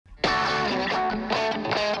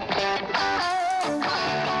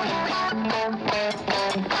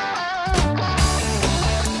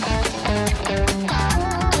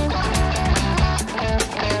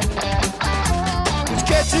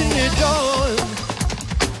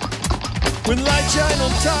when light shine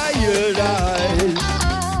on tired eyes.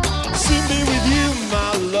 Soon be with you,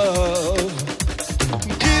 my love,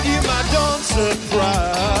 give you my dawn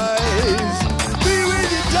surprise. Be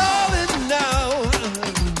with you, darling, now,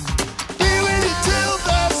 be with you till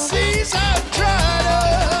the seas have dried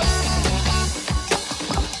up,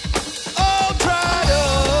 all dried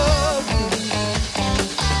up.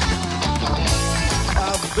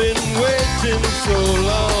 I've been waiting so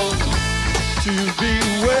long to be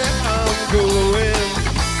where I'm going,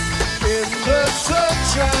 in the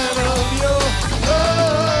sunshine of your love.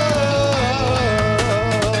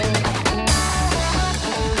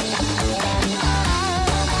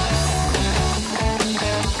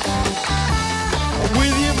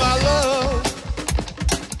 With you, my love,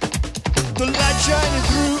 the light shining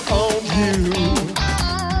through on you.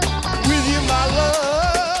 With you, my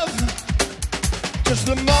love, just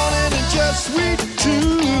the morning and just sweet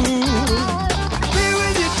too.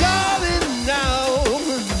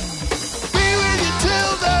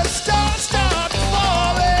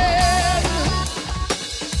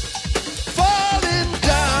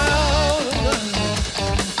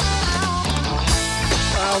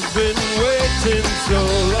 I've been waiting so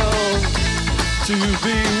long to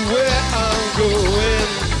be where I'm going,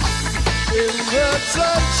 in the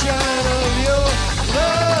sunshine of your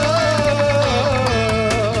love.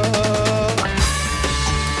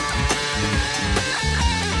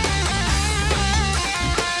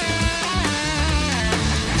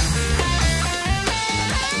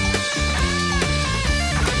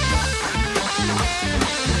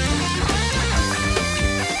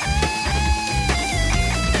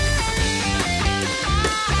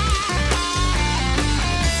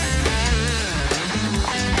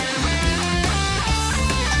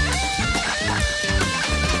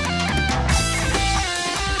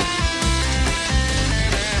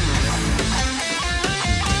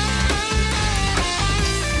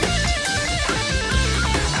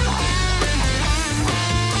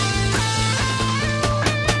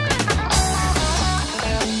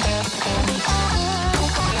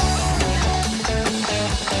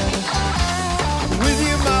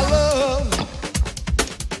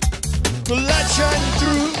 The light shining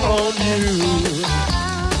through on you.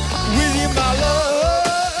 With you, my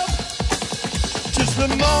love, just the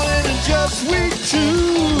morning and just sweet too.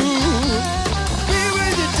 Be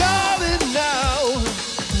with you, darling, now,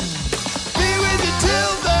 be with you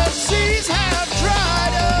till the seas have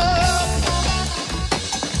dried up,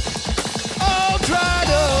 all dried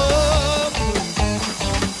up.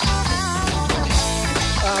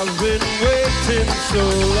 I've been waiting so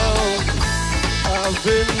long, I've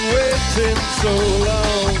been waiting so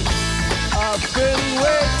long, I've been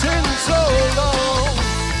waiting so long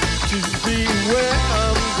to be where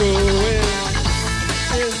I'm going,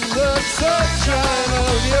 in the sunshine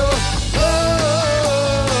of your love.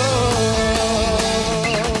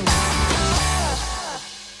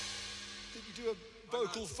 Did you do a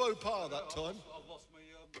vocal faux pas that time? I've lost my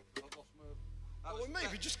Well,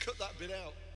 maybe just cut that bit out.